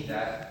can't be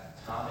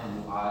that Tam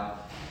and Mu'ad,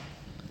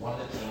 one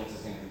of the payments is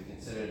going to be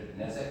considered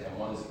Nezek, and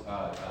one is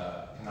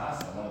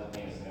kenas, and one of the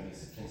payments is going to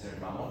be considered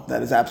Mamon.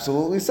 That is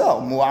absolutely so.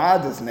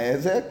 Mu'ad is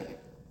Nezek.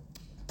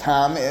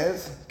 Tam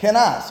is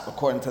kenas,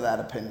 according to that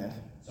opinion.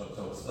 So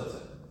it splits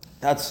it.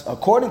 That's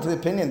according to the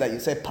opinion that you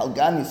say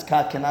palgan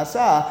iska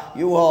kenasa.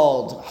 You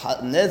hold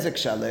nezek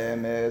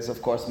shalem is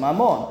of course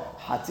mamon.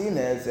 Hati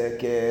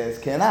nezek is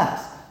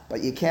kenas.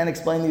 But you can't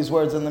explain these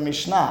words in the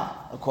Mishnah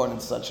according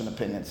to such an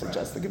opinion,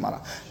 suggests the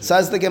Gemara.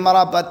 Says the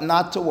Gemara, but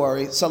not to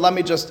worry. So let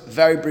me just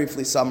very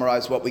briefly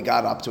summarize what we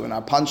got up to in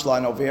our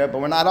punchline over here.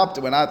 But we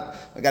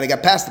got to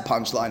get past the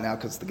punchline now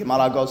because the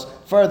Gemara goes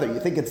further. You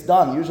think it's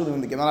done. Usually when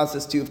the Gemara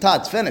says tiyufta,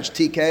 it's finished,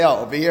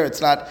 TKO. Over here it's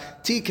not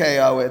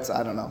TKO, it's,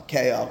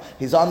 KO.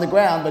 He's on the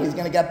ground, but he's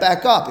going to get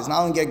back up. He's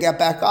not only going to get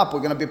back up, we're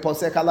going to be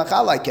posek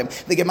halacha like him.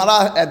 The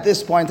Gemara at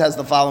this point has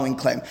the following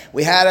claim.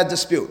 We had a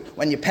dispute.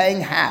 When you're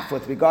paying half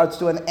with regards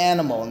to an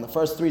animal in the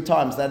first 3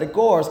 times that it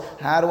gores,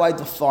 how do I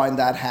define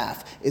that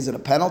half? Is it a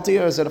penalty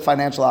or is it a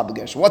financial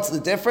obligation? What's the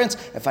difference?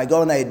 If I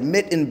go and I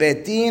admit in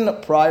Beit Din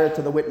prior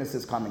to the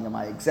witnesses coming, am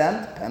I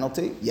exempt?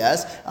 Penalty?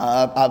 Yes.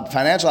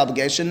 Financial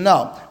obligation?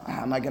 No.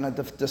 How am I going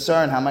to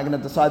discern? How am I going to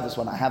decide this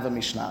one? I have a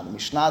Mishnah. The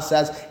Mishnah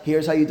says,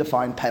 here's how you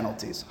define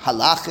penalties.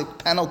 Halachic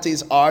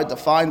penalties are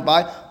defined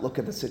by, look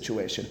at the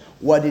situation.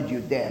 What did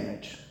you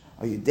damage?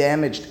 Are you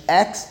damaged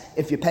X?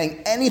 If you're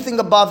paying anything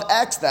above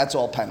X, that's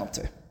all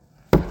penalty.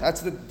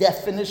 That's the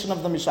definition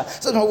of the Mishnah.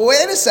 So no,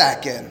 wait a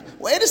second.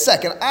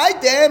 I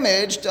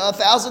damaged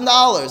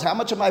 $1,000. How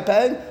much am I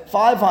paying?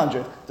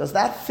 $500. Does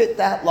that fit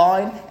that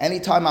line?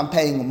 Anytime I'm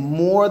paying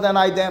more than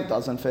I damaged,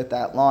 doesn't fit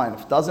that line.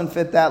 If it doesn't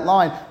fit that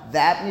line,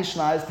 that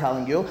Mishnah is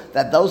telling you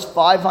that those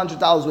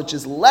 $500, which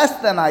is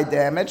less than I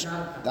damaged,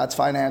 that's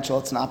financial,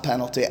 it's not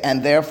penalty.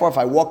 And therefore, if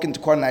I walk into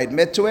court and I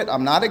admit to it,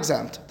 I'm not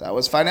exempt. That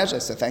was financial. I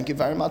said, thank you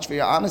very much for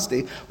your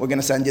honesty. We're going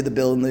to send you the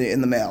bill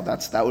in the mail.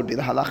 That would be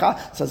the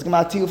halacha. Says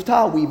Gemara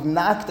Tiyufta, we've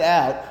knocked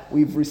out,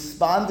 we've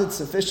responded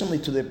sufficiently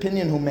to the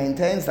opinion who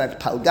maintains that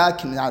palga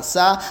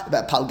kinasa,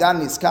 that palga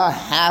niska,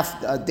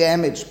 half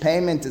damaged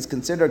payment is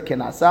considered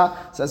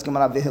kinasa. Says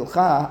Gemara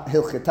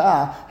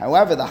Hilchita.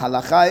 However, the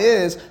halacha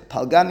is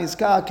palga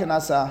niska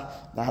kinasa.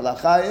 The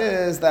halacha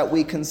is that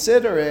we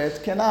consider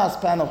it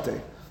kinas,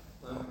 penalty.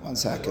 1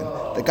 second.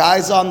 The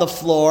guy's on the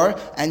floor,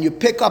 and you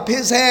pick up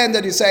his hand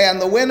and you say, and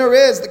the winner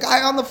is the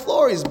guy on the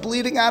floor. He's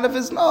bleeding out of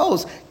his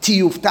nose.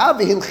 Tiyufta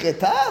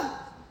v'hilchita?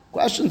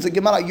 Questions the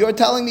Gemara. You're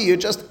telling me you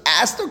just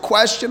asked a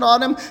question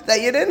on him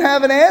that you didn't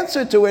have an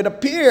answer to. It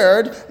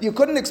appeared you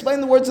couldn't explain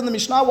the words in the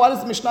Mishnah. Why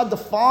does the Mishnah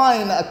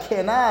define a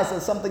kenas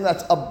as something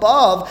that's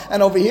above?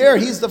 And over here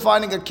he's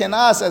defining a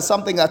kenas as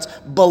something that's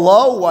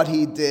below what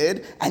he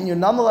did. And you're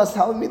nonetheless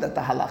telling me that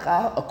the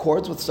halacha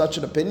accords with such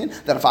an opinion,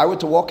 that if I were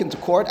to walk into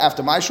court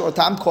after my short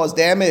time caused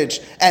damage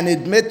and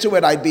admit to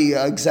it, I'd be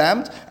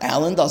exempt.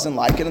 Alan doesn't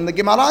like it and the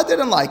Gemara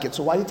didn't like it.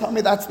 So why are you telling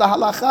me that's the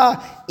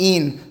halacha?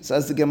 In,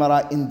 says the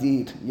Gemara,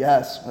 indeed.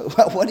 Yes.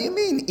 What do you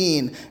mean,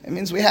 in? It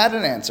means we had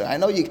an answer. I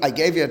know I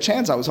gave you a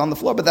chance. I was on the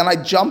floor, but then I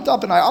jumped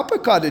up and I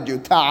uppercutted you.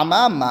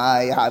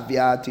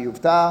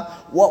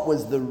 What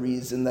was the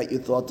reason that you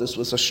thought this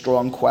was a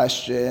strong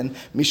question?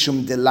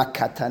 Mishum de la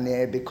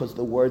katane, because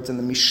the words in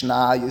the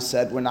Mishnah you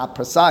said were not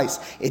precise.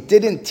 It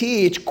didn't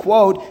teach,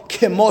 quote,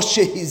 kemo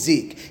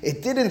shehizik.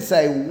 It didn't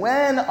say,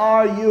 when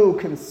are you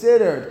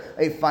considered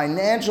a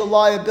financial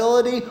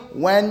liability?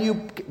 When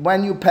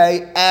you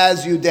pay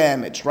as you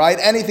damage, right?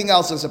 Anything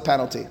else is a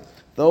penalty.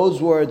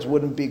 Those words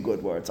wouldn't be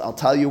good words. I'll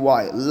tell you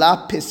why.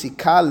 La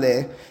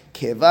pesikale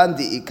kevan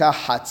diika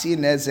hatzi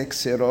nezek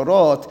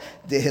serorot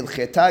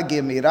dehilcheta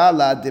gemira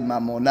la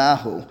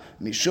demamonahu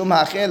mishum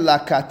hachel la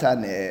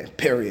katane.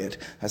 Period.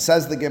 As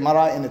says the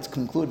Gemara in its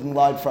concluding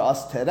line for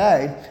us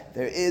today,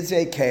 there is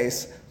a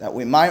case that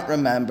we might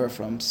remember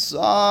from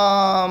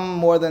some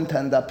more than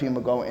 10 dapim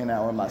ago in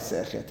our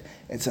Masechet.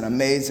 It's an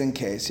amazing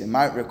case. You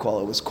might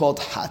recall it was called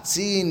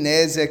Hatzi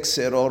Nezek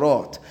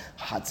Serorot.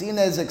 Hatzi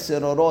Nezek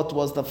Serorot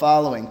was the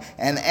following.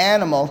 An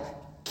animal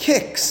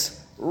kicks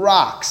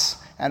rocks,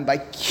 and by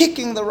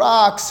kicking the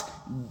rocks,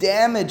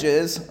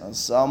 damages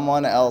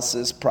someone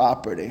else's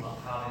property.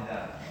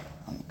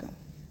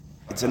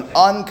 It's an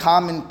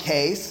uncommon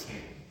case,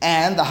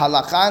 and the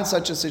halakha in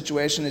such a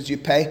situation is you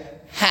pay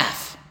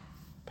half.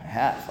 Pay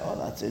half. Oh,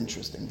 that's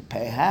interesting. You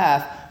pay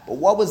half. But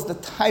what was the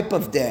type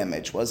of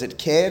damage? Was it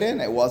keren?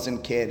 It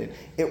wasn't keren.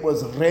 It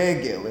was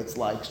regil. It's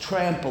like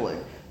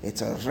trampling.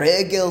 It's a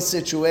regil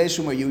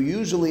situation where you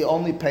usually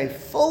only pay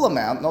full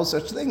amount. No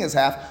such thing as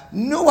half.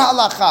 New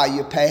halakha,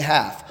 you pay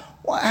half.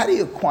 How do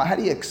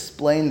you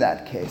explain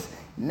that case?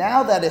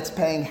 Now that it's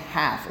paying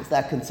half, is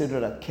that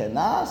considered a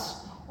kenas?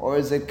 Or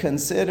is it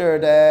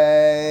considered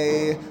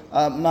a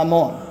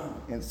mamon?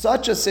 In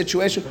such a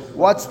situation,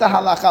 what's the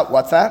halakha?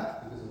 What's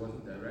that? Because it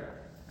wasn't direct.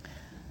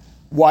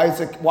 Why is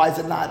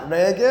it not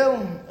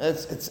regil?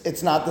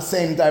 It's not the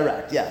same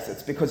direct. Yes,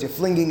 it's because you're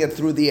flinging it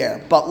through the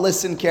air. But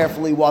listen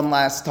carefully one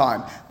last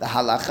time. The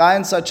halakha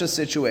in such a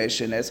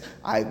situation is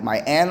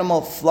my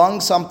animal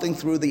flung something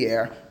through the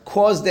air,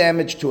 caused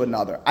damage to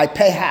another. I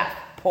pay half.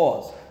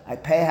 Pause. I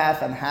pay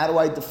half, and how do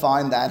I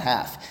define that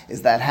half?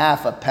 Is that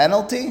half a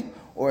penalty?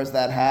 Or is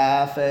that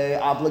half a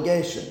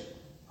obligation?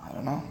 I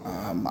don't know.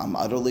 I'm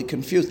utterly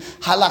confused.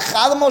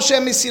 Halakha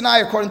Moshe Sinai,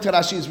 according to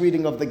Rashi's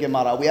reading of the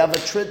Gemara, we have a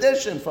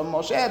tradition from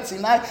Moshe at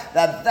Sinai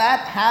that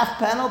half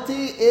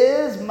penalty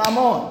is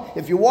mamon.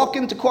 If you walk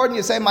into court and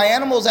you say, my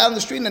animal's out in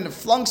the street and it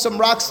flung some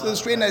rocks to the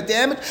street and it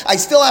damaged, I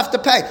still have to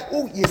pay.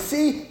 Oh, you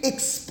see,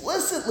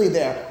 explicitly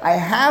there, I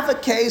have a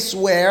case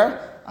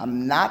where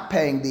I'm not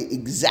paying the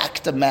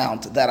exact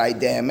amount that I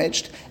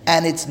damaged,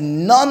 and it's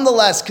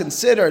nonetheless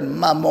considered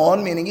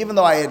mamon, meaning even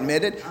though I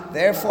admit it,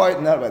 therefore,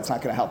 no, it's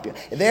not going to help you.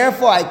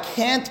 Therefore, I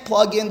can't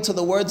plug into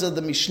the words of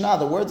the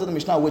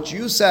Mishnah, which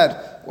you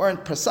said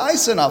weren't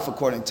precise enough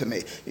according to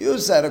me. You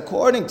said,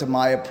 according to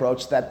my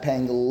approach, that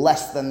paying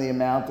less than the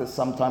amount is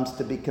sometimes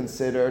to be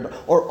considered,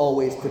 or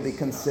always to be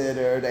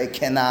considered, a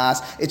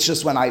kenas. It's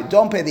just when I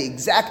don't pay the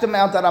exact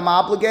amount that I'm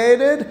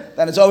obligated,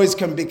 then it's always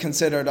going to be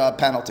considered a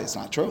penalty. It's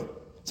not true.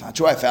 It's not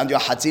true. I found you a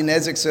Hatzi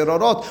Nezek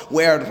Sirorot,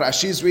 where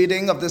Rashi's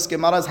reading of this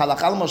Gemara is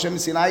Halachal Moshe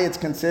Sinai, it's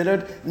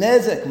considered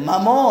Nezek,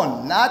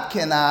 Mamon, not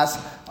Kenas.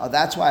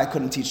 That's why I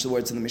couldn't teach the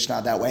words in the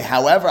Mishnah that way.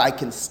 However, I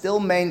can still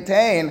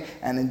maintain,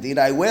 and indeed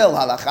I will,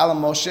 Halachal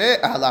Ma'aseh,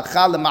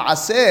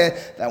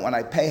 that when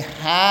I pay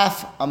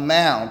half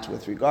amount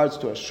with regards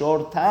to a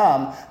short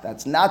tam,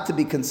 that's not to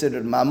be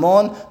considered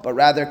Mamon, but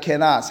rather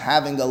Kenas,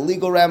 having a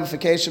legal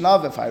ramification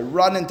of if I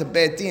run into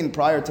Beit Din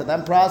prior to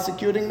them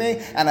prosecuting me,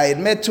 and I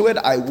admit to it,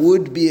 I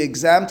would be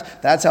exempt.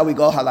 That's how we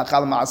go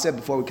Halachal Ma'aseh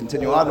before we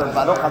continue on.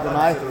 Baruch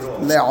Adonai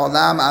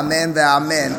le'olam, amen ve'amen.